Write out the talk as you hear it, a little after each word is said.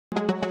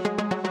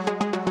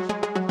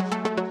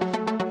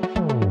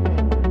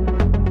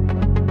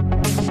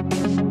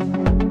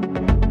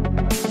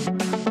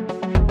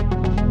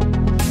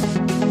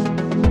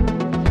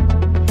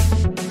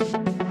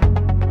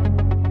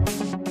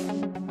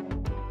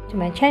to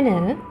my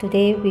channel.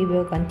 Today we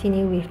will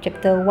continue with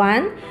chapter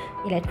 1,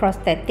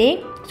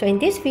 electrostatic. So in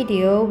this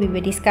video, we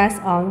will discuss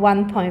on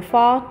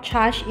 1.4,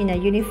 charge in a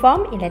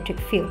uniform electric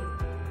field.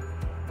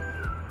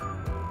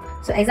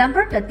 So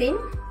example 13,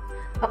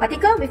 a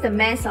particle with a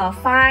mass of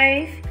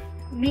 5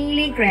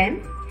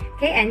 milligram,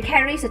 and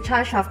carries a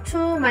charge of 2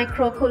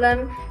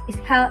 microcoulomb is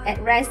held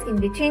at rest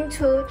in between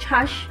two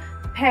charged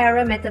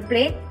parallel metal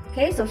plates.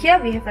 So here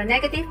we have a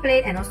negative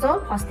plate and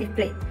also positive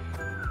plate.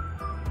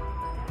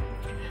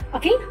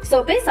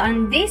 So based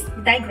on this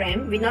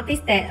diagram, we notice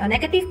that a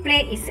negative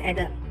plate is at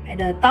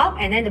the top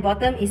and then the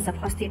bottom is a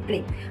positive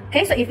plate.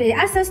 So if they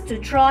ask us to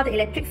draw the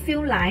electric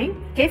field line,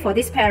 for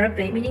this parallel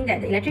plate, meaning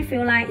that the electric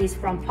field line is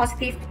from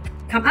positive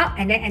come out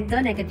and then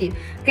enter negative.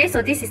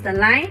 So this is the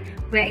line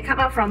where it come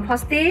out from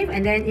positive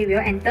and then it will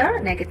enter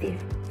negative.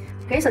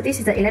 So this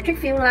is the electric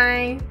field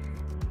line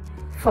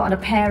for the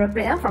parallel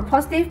plate, from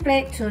positive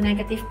plate to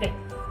negative plate.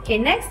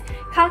 Next,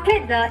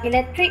 calculate the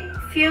electric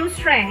field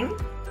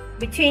strength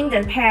between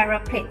the parallel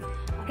plate.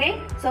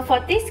 So for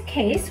this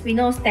case, we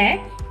know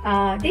that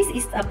this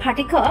is a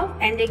particle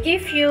and they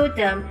give you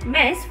the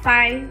mass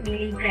 5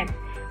 milligram.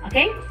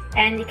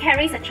 And it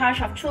carries a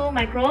charge of 2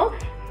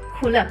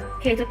 microcoulomb.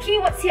 The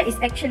keywords here is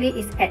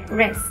actually at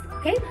rest.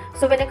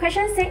 So when the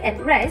question says at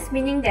rest,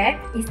 meaning that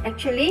it's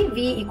actually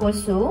V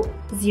equals to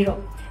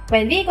 0.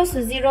 When V equals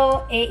to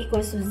 0, A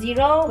equals to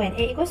 0. When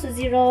A equals to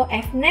 0,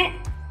 F net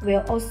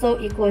will also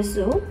equals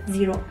to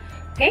 0.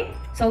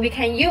 So we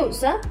can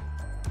use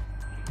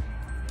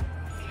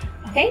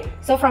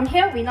so from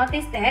here we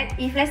notice that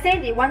if let's say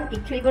they want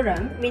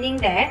equilibrium, meaning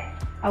that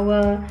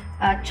our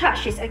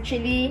charge is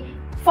actually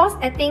force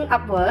acting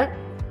upward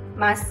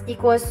must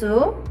equal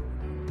to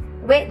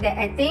weight that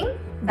acting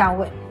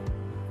downward.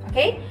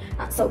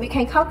 So we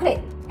can calculate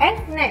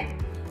F net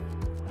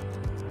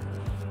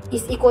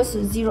is equal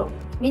to 0,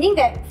 meaning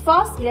that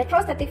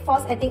electrostatic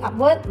force acting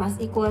upward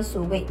must equal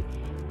to weight.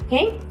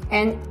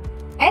 And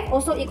F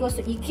also equals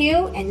to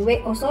EQ and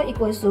weight also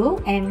equals to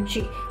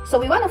mg. So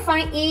we want to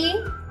find E,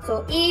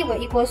 so E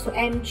will equals to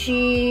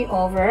mg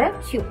over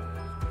Q.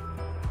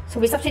 So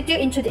we substitute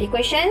into the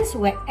equations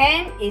where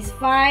m is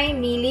 5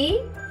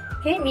 milli.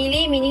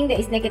 Milli meaning that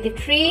it's negative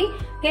 3,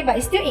 but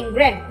it's still in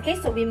gram.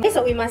 So we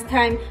must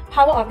time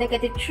power of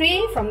negative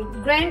 3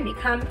 from gram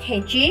become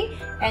kg,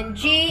 and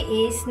G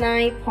is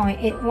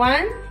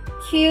 9.81.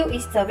 Q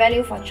is the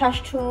value for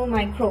charge 2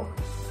 micro.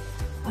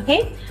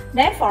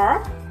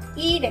 Therefore,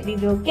 E that we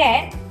will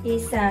get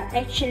is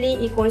actually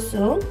equals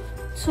to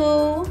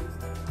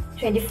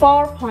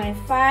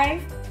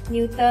 24.5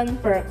 Newton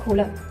per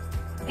coulomb.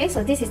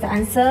 So this is the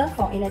answer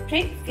for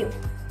electric field.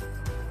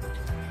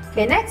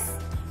 Next,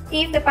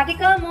 if the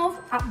particle moves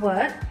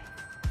upward,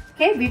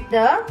 with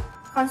the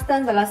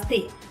constant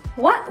velocity,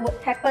 what would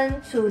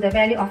happen to the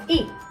value of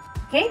E?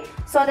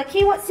 So the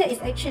keyword here is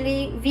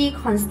actually V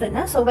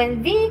constant. So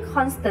when V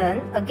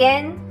constant,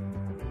 again,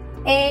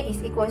 A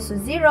is equals to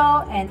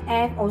 0 and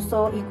F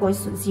also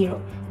equals to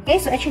 0.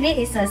 So actually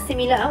it's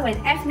similar when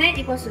F net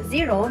equals to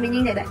 0,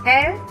 meaning that the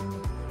F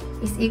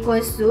is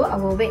equals to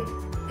our weight.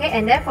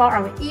 And therefore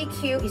our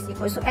EQ is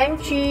equals to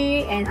mg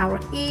and our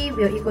E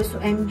will equals to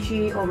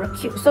mg over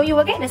Q. So you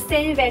will get the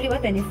same value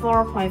of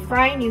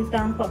 24.5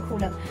 Newton per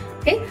coulomb.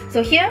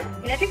 So here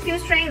electric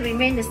field strength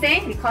remain the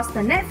same because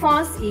the net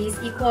force is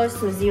equals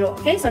to 0.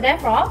 So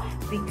therefore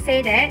we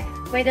say that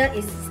whether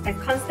it's at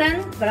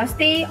constant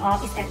velocity or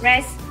it's at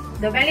rest,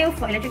 the value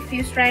for electric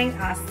field strength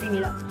are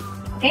similar.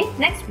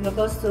 Next we will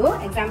go to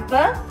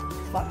example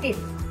 14.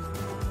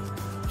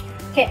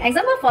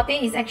 Example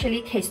 14 is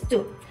actually case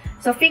 2.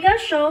 So figure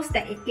shows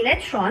that an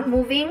electron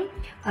moving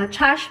a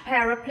charged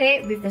parallel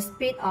plate with the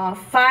speed of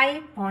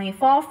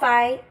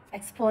 5.45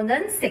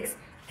 exponent 6.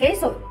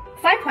 So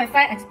 5.5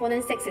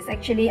 exponent 6 is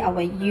actually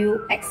our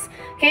ux.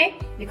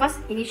 Because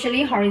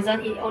initially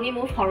it only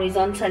moved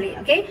horizontally.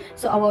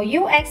 So our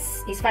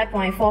ux is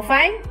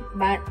 5.45,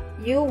 but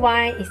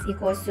uy is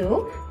equal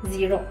to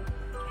 0.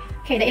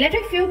 The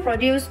electric field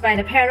produced by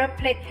the parallel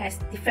plate has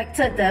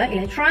deflected the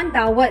electron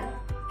downward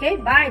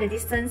by the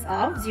distance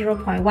of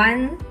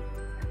 0.618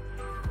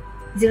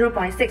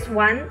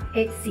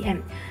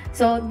 cm.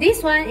 So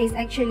this one is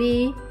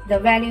actually the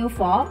value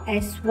for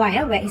Sy,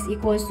 where it's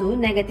equals to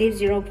negative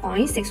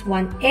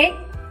 0.618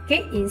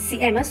 in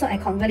cm. So I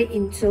convert it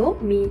into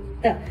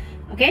meter.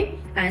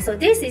 And so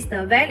this is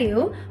the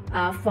value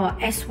for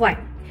Sy.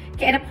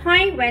 At the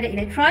point where the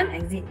electron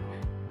exits.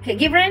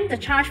 Given the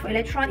charge for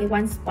electron is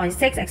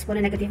 1.6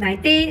 exponent negative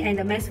 19 and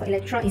the mass for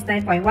electron is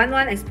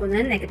 9.11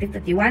 exponent negative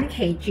 31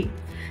 kg.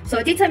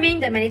 So determine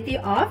the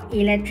magnitude of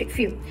electric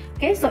field.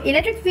 So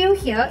electric field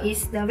here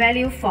is the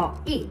value for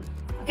E.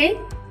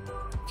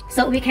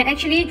 So we can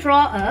actually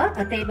draw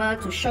a table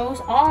to show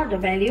all the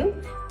value.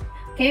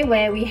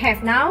 Where we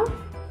have now.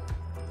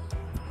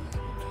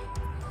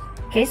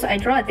 So I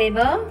draw a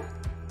table.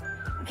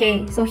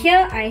 So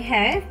here I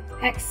have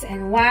X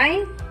and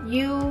Y,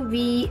 U,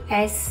 V,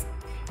 S,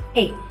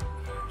 A.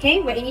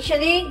 Where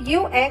initially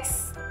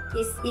ux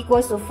is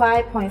equals to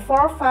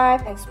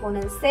 5.45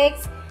 exponent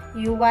 6,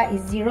 uy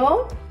is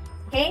 0.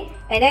 Okay,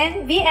 and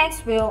then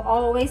Vx will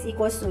always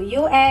equals to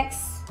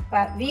Ux,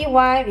 but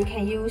Vy we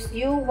can use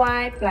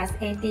Uy plus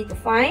At to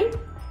find.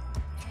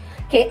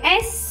 Okay,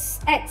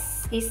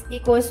 Sx is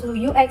equals to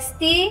Uxt.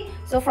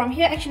 So from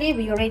here actually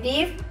we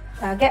already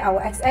get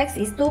our Xx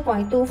is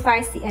 2.25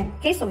 cm.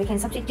 Okay, so we can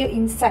substitute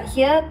inside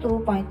here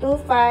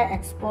 2.25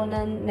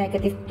 exponent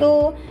negative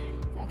 2.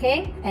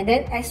 Okay, and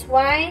then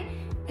Sy,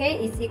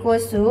 okay, is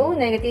equals to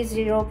negative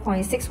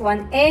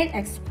 0.618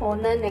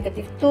 exponent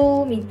negative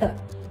 2 meter.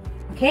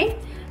 Okay,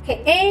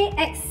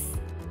 Ax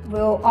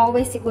will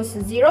always equals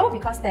to 0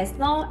 because there's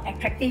no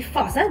attractive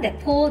force that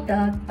pull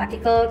the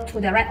particle to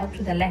the right or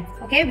to the left.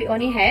 Okay, we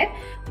only have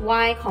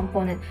y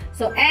component.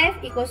 So F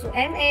equals to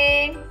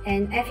MA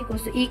and F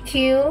equals to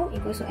EQ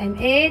equals to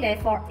MA.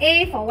 Therefore,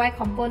 A for y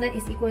component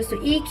is equals to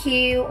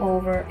EQ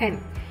over M.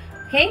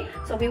 Okay,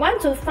 so we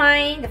want to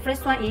find, the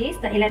first one is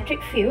the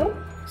electric field.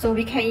 So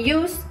we can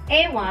use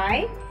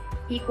AY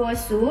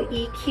equals to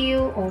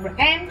EQ over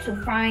M to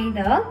find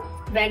the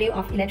value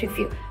of electric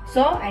field.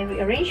 So I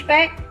rearrange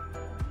back.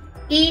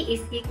 E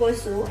is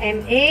equals to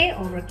MA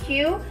over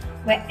Q,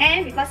 where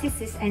M, because this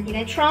is an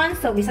electron,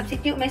 so we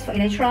substitute mass for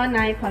electron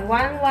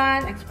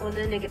 9.11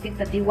 exponent negative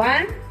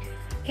 31.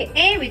 Okay,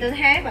 A we don't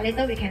have, but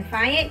later we can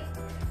find it.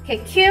 Okay,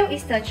 Q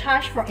is the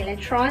charge for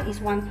electron is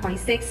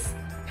 1.6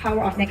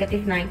 power of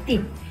negative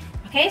 19.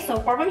 Okay, so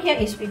problem here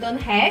is we don't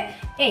have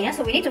A,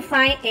 so we need to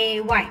find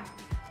AY.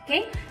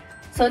 Okay,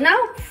 so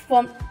now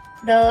from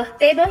the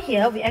table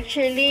here, we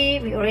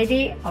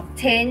already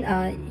obtained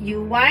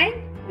Uy,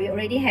 we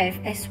already have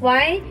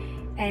Sy,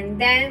 and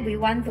then we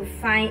want to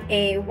find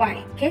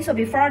AY. Okay, so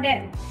before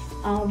that,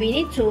 we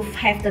need to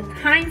have the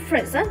time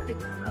first.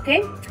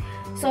 Okay,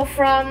 so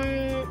from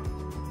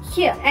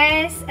here,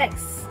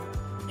 Sx.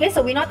 Okay,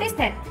 so we notice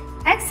that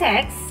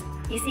Xx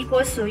is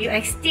equals to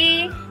Uxt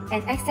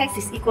and Xx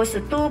is equals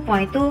to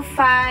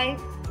 2.25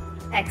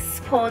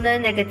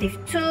 exponent negative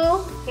 2,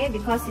 okay,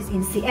 because it's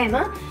in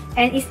cm,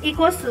 and it's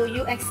equals to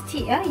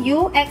Uxt.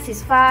 Ux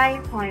is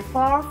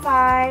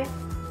 5.45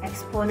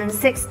 exponent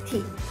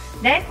 6t.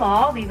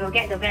 Therefore, we will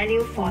get the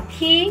value for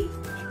t.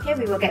 Okay,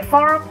 we will get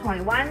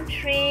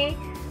 4.13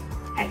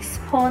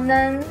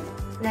 exponent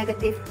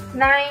negative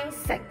 9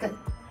 second.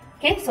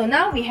 Okay, so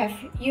now we have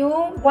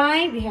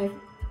Uy, we have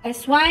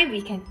Sy,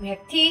 we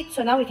have t.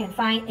 So now we can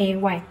find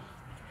Ay.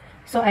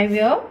 So I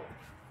will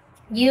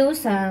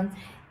use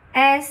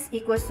S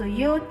equals to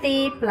Ut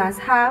plus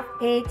half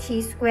At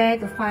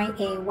squared to find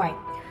Ay.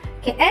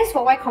 Okay, S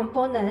for y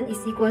component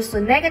is equals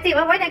to negative.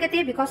 Why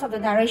negative? Because of the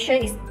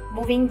direction is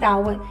moving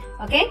downward.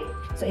 Okay,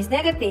 so it's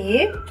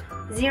negative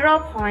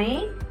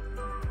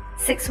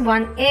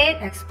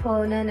 0.618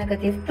 exponent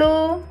negative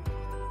 2,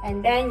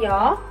 and then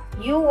your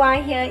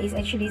Uy here is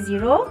actually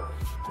 0.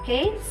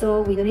 Okay,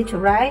 so we don't need to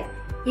write,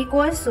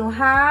 equals to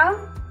half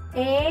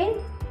A.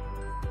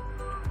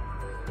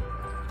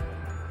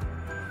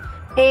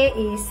 A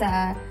is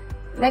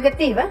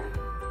negative.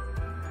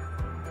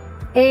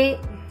 A.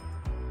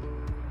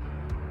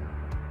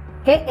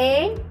 Okay,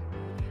 A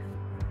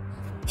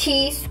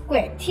t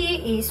squared.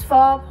 T is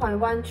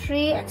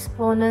 4.13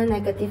 exponent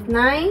negative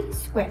 9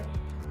 squared.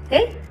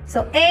 Okay,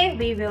 so A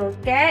we will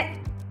get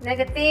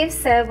negative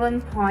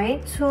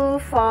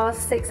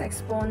 7.246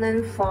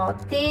 exponent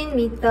 14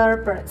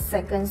 meter per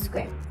second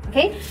squared.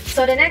 Okay,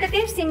 so the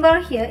negative symbol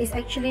here is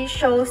actually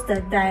shows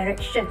the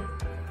direction.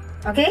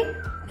 Okay,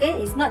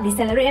 it's not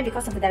decelerating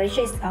because of the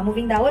direction is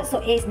moving downward, so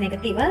A is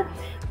negative.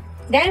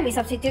 Then we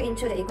substitute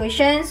into the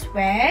equations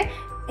where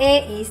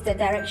A is the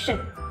direction.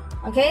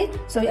 Okay,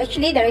 so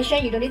actually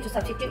direction you don't need to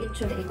substitute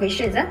into the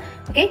equations.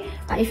 Okay,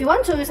 if you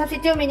want to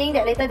substitute, meaning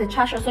that later the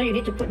charge also you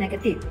need to put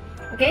negative.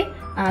 Okay,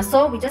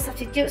 so we just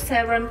substitute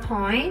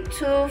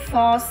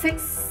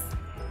 7.246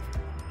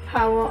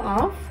 power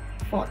of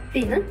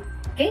 14.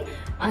 Okay,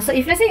 so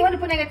if let's say you want to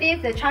put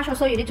negative, the charge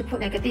also you need to put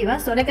negative.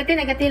 So negative,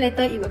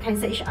 later it will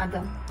cancel each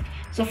other.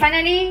 So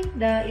finally,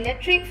 the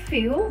electric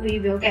field we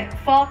will get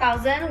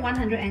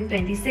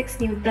 4,126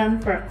 Newton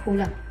per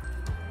coulomb.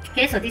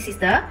 Okay, so this is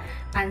the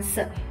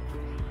answer.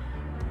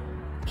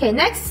 Okay,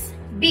 next,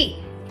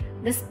 B.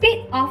 The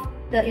speed of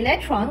the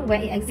electron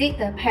when it exits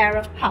the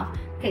parallel path.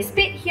 Okay,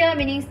 speed here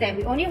means that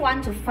we only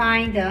want to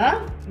find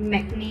the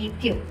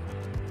magnitude.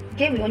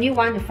 Okay, we only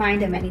want to find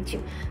the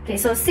magnitude. Okay,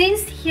 so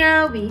since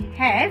here we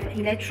have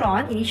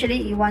electron,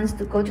 initially it wants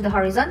to go to the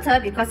horizontal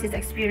because it's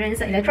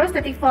experienced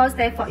electrostatic force,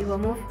 therefore it will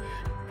move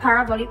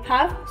parabolic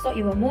path, so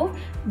it will move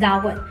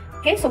downward.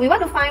 Okay, so we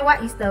want to find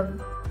what is the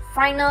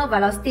final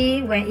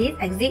velocity when it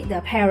exits the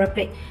parallel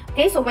plate.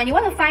 Okay, so when you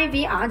want to find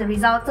VR, the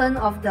resultant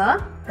of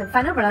the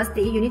final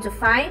velocity, you need to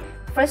find,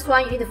 first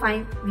one you need to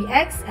find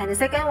Vx, and the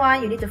second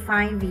one you need to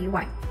find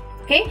Vy.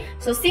 Okay,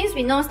 so since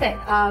we know that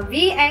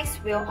Vx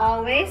will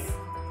always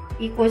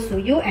equals to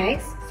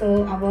Ux,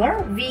 so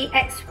our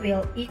Vx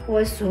will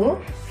equals to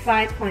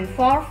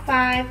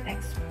 5.45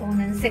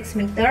 exponent 6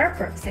 meter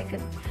per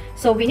second.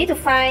 So we need to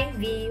find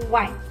Vy.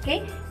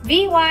 Okay,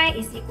 Vy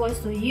is equals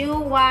to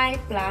Uy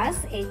plus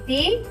At,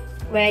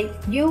 where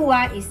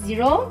Uy is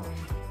 0.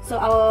 So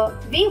our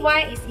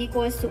Vy is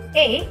equals to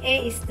A.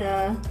 A is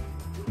the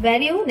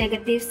value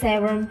negative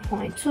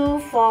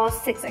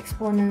 7.246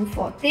 exponent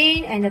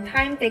 14, and the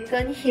time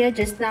taken here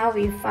just now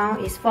we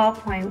found is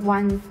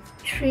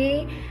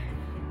 4.13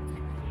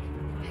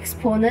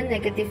 exponent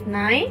negative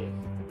 9.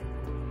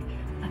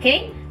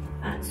 Okay,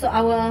 so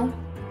our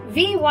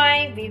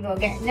Vy we will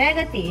get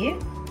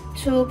negative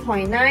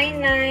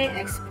 2.99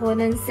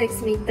 exponent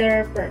 6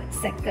 meter per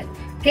second.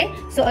 Okay,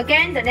 so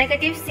again the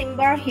negative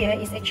symbol here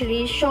is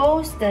actually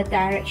shows the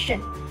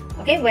direction.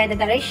 Okay, where the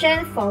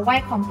direction for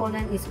y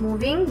component is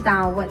moving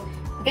downward.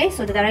 Okay,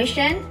 so the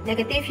direction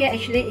negative here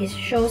actually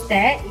shows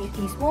that it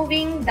is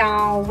moving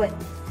downward.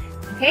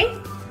 Okay,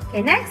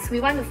 next we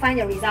want to find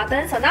the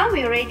resultant. So now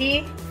we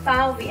already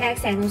found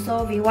Vx and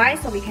also Vy,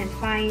 so we can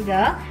find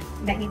the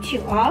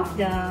magnitude of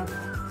the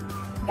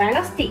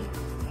velocity.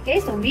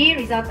 Okay, so V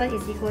resultant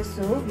is equal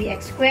to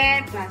Vx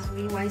squared plus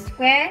Vy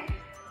squared.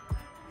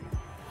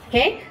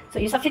 Okay, so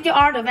you substitute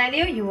all the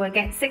value, you will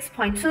get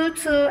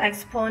 6.22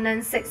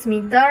 exponent 6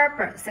 meter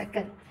per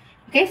second.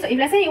 Okay, so if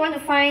let's say you want to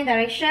find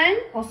direction,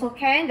 also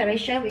can.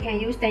 Direction, we can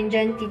use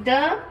tangent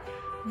theta,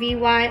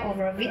 Vy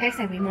over Vx,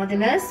 and we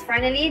modulus.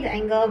 Finally, the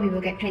angle, we will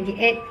get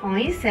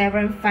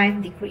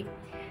 28.75 degree.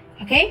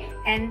 Okay,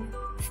 and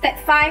step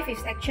 5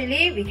 is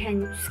actually, we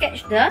can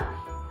sketch the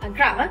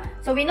graph.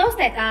 So we know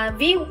that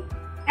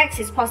Vx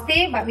is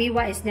positive, but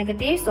Vy is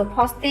negative. So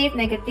positive,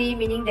 negative,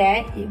 meaning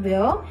that it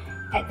will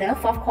at the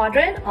 4th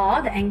quadrant,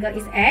 or the angle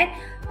is at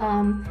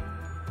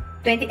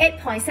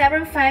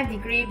 28.75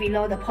 degree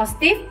below the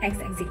positive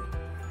x-axis.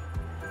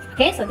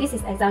 Okay, so this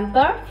is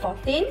example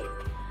 14.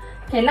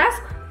 Okay, last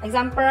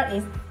example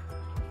is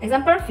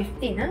example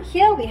 15.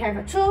 Here we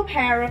have two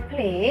parallel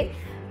plates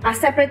are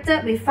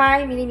separated with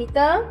 5 mm.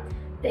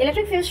 The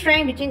electric field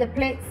strength between the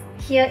plates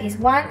here is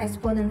 1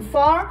 exponent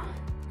 4,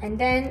 and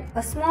then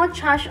a small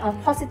charge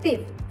of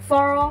positive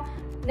 4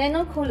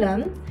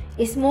 nanocoulomb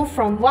is moved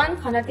from one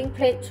conducting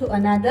plate to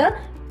another.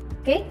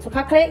 Okay, to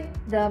calculate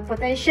the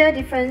potential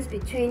difference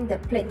between the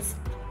plates.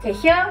 Okay,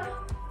 here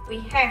we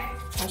have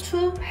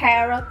two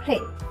parallel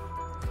plates.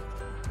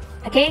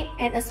 Okay,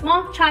 and a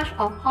small charge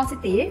of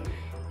positive.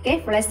 Okay,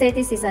 for let's say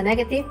this is a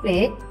negative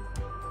plate.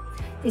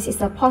 This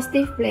is a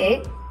positive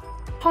plate.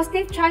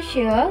 Positive charge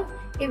here,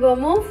 it will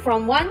move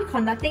from one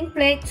conducting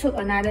plate to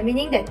another,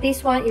 meaning that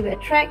this one it will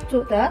attract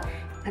to the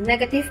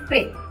negative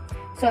plate.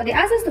 So they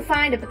ask us to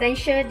find the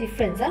potential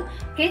difference.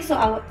 Okay, so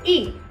our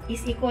E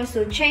is equal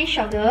to change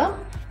of the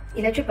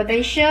electric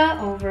potential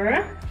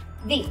over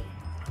D.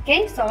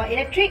 Okay, so our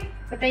electric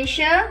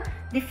potential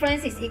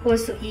difference is equal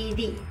to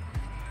ED.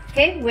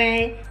 Okay,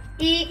 where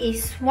E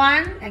is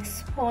 1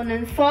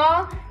 exponent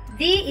 4,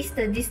 D is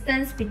the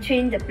distance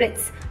between the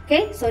plates.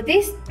 Okay, so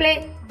this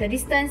plate, the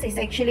distance is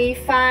actually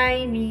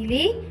 5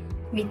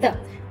 millimeter.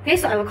 Okay,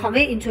 so I will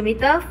convert into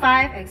meter,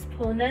 5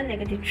 exponent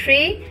negative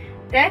 3.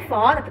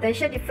 Therefore, the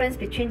potential difference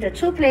between the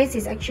two plates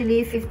is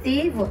actually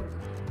 50 volt.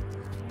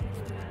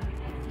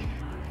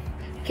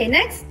 Okay,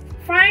 next,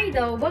 find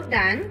the work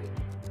done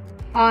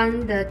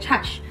on the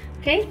charge.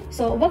 Okay,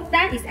 so work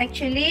done is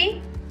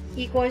actually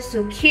equals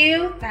to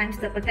Q times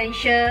the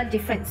potential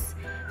difference.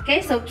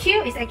 Okay, so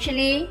Q is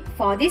actually,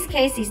 for this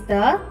case, is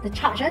the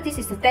charge. This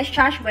is the dash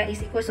charge where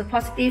it's equal to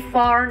positive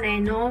 4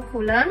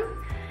 nanocoulomb.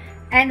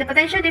 And the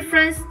potential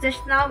difference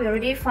just now we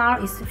already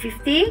found is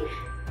 50.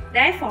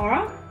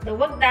 Therefore, the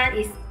work done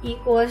is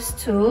equals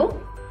to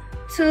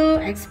 2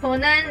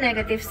 exponent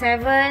negative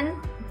 7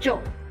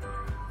 joule.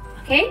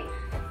 Okay,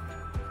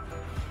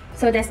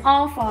 so that's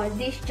all for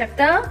this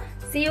chapter.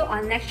 See you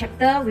on next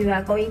chapter. We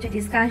are going to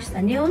discuss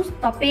a new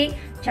topic,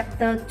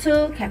 chapter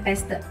 2,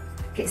 capacitor.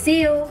 Okay,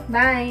 see you.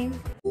 Bye.